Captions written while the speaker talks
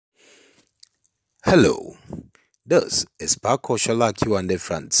Hello, this is Pakoshala Q&A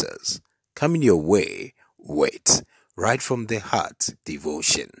Francis coming your way with Right from the Heart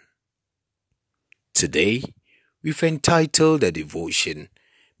Devotion. Today, we've entitled the devotion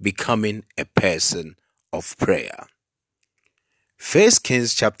Becoming a Person of Prayer. 1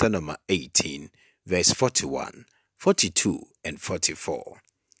 Kings chapter number 18, verse 41, 42 and 44.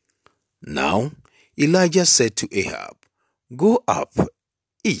 Now, Elijah said to Ahab, "Go up,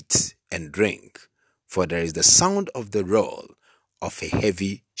 eat and drink, for there is the sound of the roll of a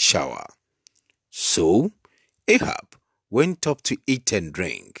heavy shower." So Ahab went up to eat and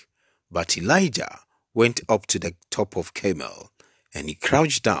drink, but Elijah went up to the top of Carmel, and he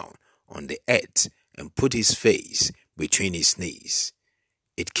crouched down on the earth and put his face between his knees.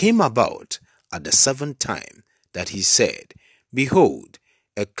 It came about at the seventh time that he said, "Behold,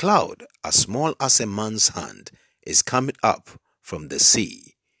 a cloud as small as a man's hand is coming up from the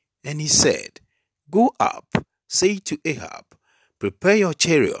sea." And he said, "Go up, say to Ahab, prepare your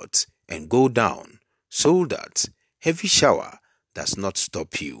chariots and go down, so that heavy shower does not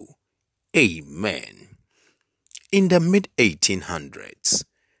stop you." Amen. In the mid-1800s,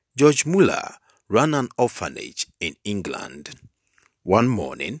 George Muller ran an orphanage in England. One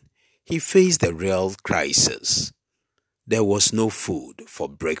morning, he faced a real crisis. There was no food for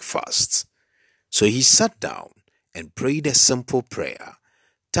breakfast. So he sat down and prayed a simple prayer,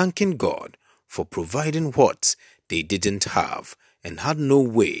 thanking God for providing what they didn't have and had no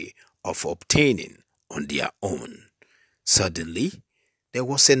way of obtaining on their own. Suddenly, there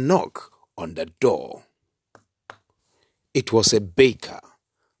was a knock on the door. It was a baker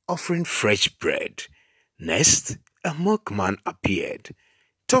offering fresh bread. Next, a milkman appeared.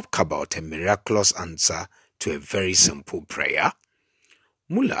 Talk about a miraculous answer to a very simple prayer.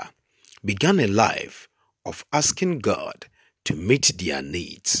 Muller began a life of asking God to meet their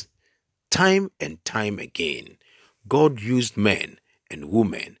needs. Time and time again, God used men and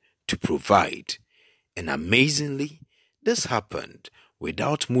women to provide. And amazingly, this happened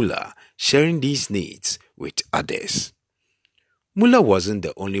without Muller sharing these needs with others. Muller wasn't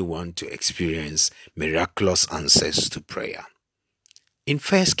the only one to experience miraculous answers to prayer. In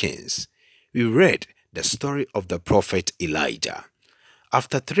 1 Kings, we read the story of the prophet Elijah.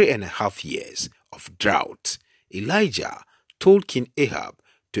 After 3.5 years of drought, Elijah told King Ahab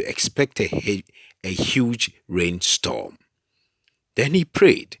to expect a huge rainstorm. Then he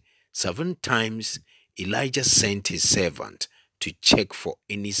prayed 7 times. Elijah sent his servant to check for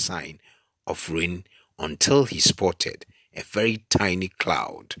any sign of rain until he spotted a very tiny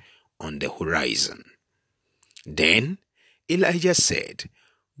cloud on the horizon. Then Elijah said,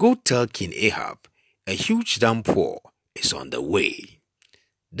 "Go tell King Ahab, a huge downpour is on the way."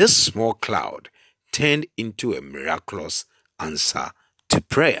 This small cloud turned into a miraculous answer to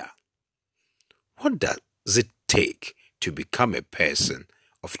prayer. What does it take to become a person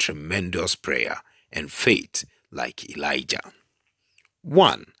of tremendous prayer and faith like Elijah?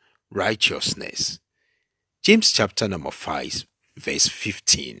 1. Righteousness. James chapter number 5, verse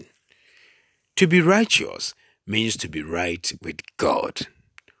 15. To be righteous means to be right with God,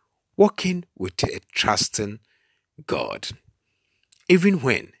 walking with a trusting God, even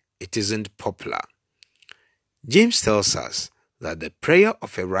when it isn't popular. James tells us that the prayer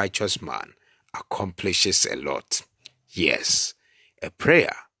of a righteous man accomplishes a lot. Yes, a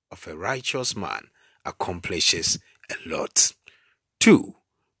prayer of a righteous man accomplishes a lot. 2.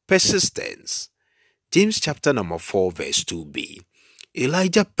 Persistence. James chapter number 4, verse 2b.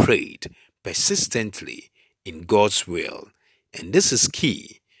 Elijah prayed persistently in God's will, and this is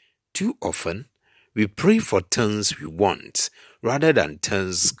key. Too often, we pray for things we want rather than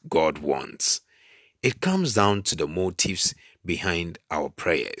things God wants. It comes down to the motives behind our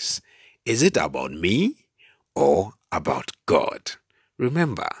prayers. Is it about me or about God?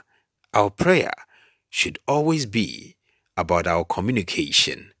 Remember, our prayer should always be about our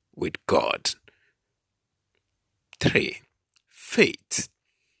communication with God. 3. Faith.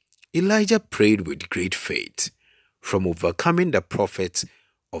 Elijah prayed with great faith, from overcoming the prophets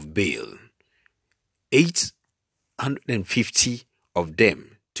of Baal, 850 of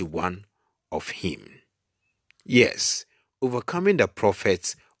them to one of him. Yes, overcoming the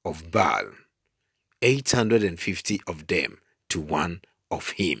prophets of Baal, 850 of them to one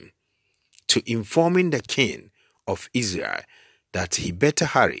of him, to informing the king of Israel that he better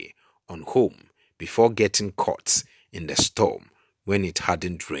hurry on home before getting caught in the storm when it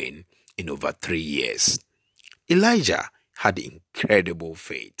hadn't rained in over 3 years. Elijah had incredible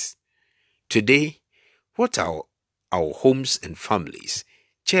faith. Today, what our homes and families,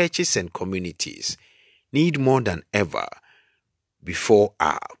 churches and communities need more than ever before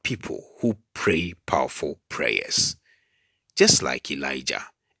are people who pray powerful prayers, just like Elijah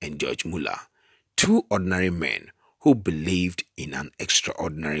and George Muller, two ordinary men who believed in an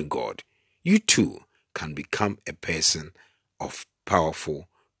extraordinary God. You too can become a person of powerful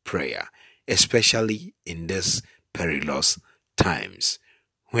prayer, especially in these perilous times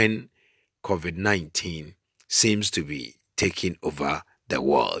when COVID-19 seems to be taking over the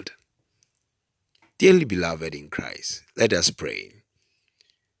world. Dearly beloved in Christ, let us pray.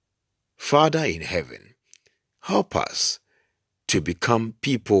 Father in heaven, help us to become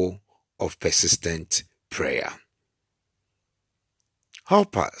people of persistent prayer.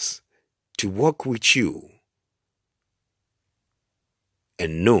 Help us to walk with you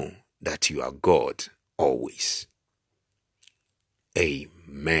and know that you are God always.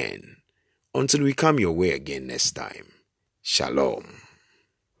 Amen. Until we come your way again next time. Shalom.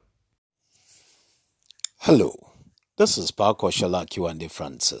 Hello, this is Pastor Shola Kiwande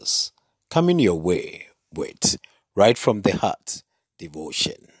Francis, coming your way with Right from the Heart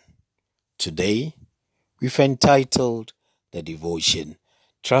Devotion. Today, we've entitled the devotion,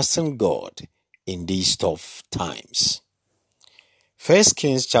 Trusting God in These Tough Times. 1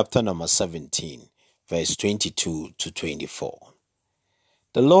 Kings chapter number 17, verse 22 to 24.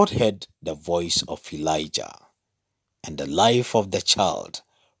 The Lord heard the voice of Elijah, and the life of the child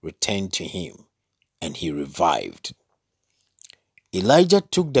returned to him, and he revived. Elijah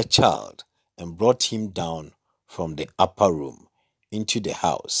took the child and brought him down from the upper room into the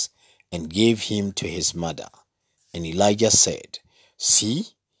house and gave him to his mother. And Elijah said, "See,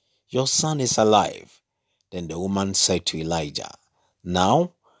 your son is alive." Then the woman said to Elijah,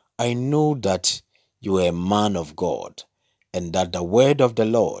 "Now I know that you are a man of God, and that the word of the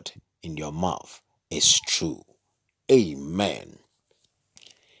Lord in your mouth is true." Amen.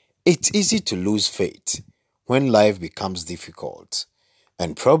 It's easy to lose faith when life becomes difficult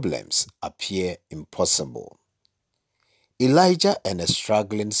and problems appear impossible. Elijah and a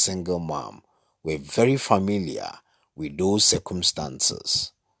struggling single mom were very familiar with those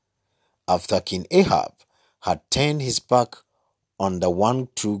circumstances. After King Ahab had turned his back on the one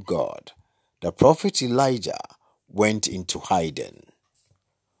true God, the prophet Elijah went into hiding.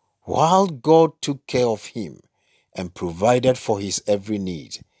 While God took care of him and provided for his every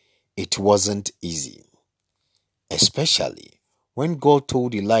need, it wasn't easy, especially when God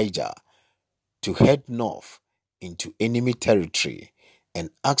told Elijah to head north into enemy territory and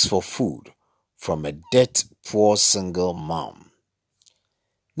ask for food from a dirt-poor single mom.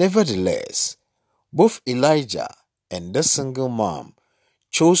 Nevertheless, both Elijah and the single mom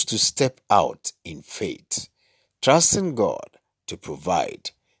chose to step out in faith, trusting God to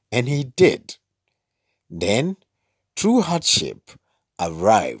provide, and he did. Then, true hardship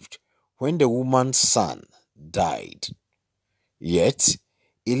arrived when the woman's son died. Yet,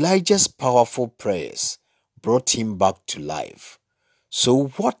 Elijah's powerful prayers brought him back to life. So,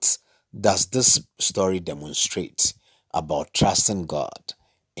 what does this story demonstrate about trusting God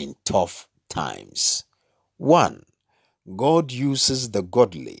in tough times? 1. God uses the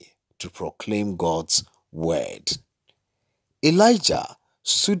godly to proclaim God's word. Elijah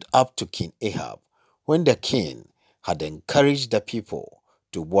stood up to King Ahab when the king had encouraged the people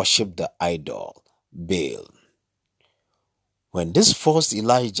to worship the idol Baal. When this forced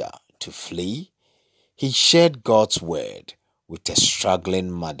Elijah to flee, he shared God's word with a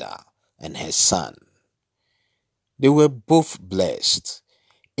struggling mother and her son. They were both blessed.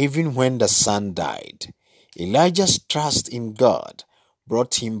 Even when the son died, Elijah's trust in God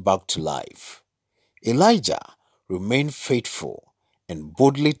brought him back to life. Elijah remained faithful and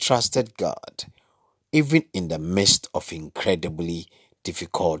boldly trusted God, even in the midst of incredibly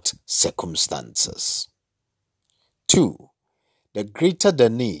difficult circumstances. 2. The greater the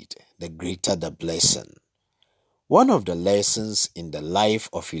need, the greater the blessing. One of the lessons in the life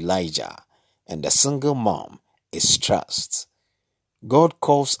of Elijah and the single mom is trust. God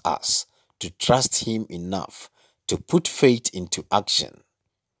calls us to trust Him enough to put faith into action.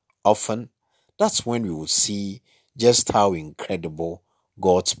 Often, that's when we will see just how incredible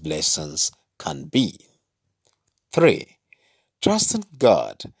God's blessings can be. 3. Trusting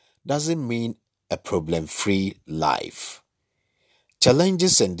God doesn't mean a problem-free life.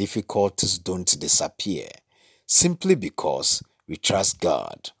 Challenges and difficulties don't disappear simply because we trust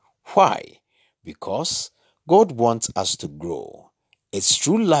God. Why? Because God wants us to grow. It's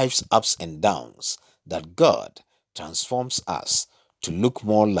through life's ups and downs that God transforms us to look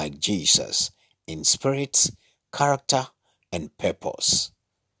more like Jesus in spirit, character, and purpose.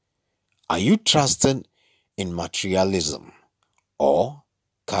 Are you trusting in materialism or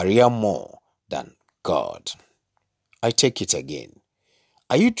career more than God? I take it again.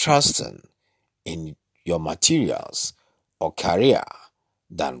 Are you trusting in your materials or career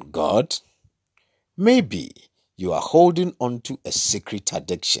than God? Maybe you are holding on to a secret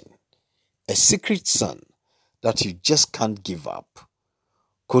addiction, a secret sin that you just can't give up.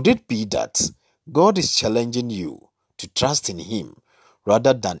 Could it be that God is challenging you to trust in Him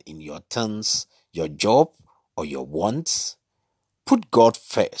rather than in your things, your job, or your wants? Put God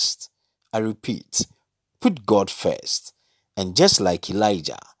first. I repeat, put God first. And just like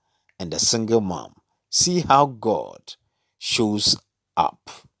Elijah and the single mom, see how God shows up.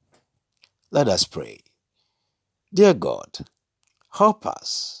 Let us pray. Dear God, help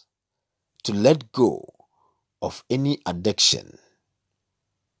us to let go of any addiction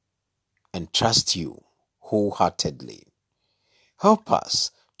and trust you wholeheartedly. Help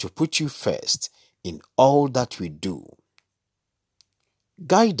us to put you first in all that we do.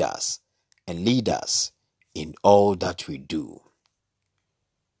 Guide us and lead us in all that we do.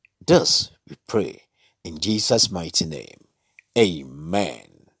 This we pray in Jesus' mighty name. Amen.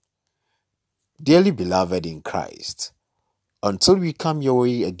 Dearly beloved in Christ, until we come your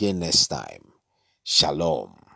way again next time, Shalom.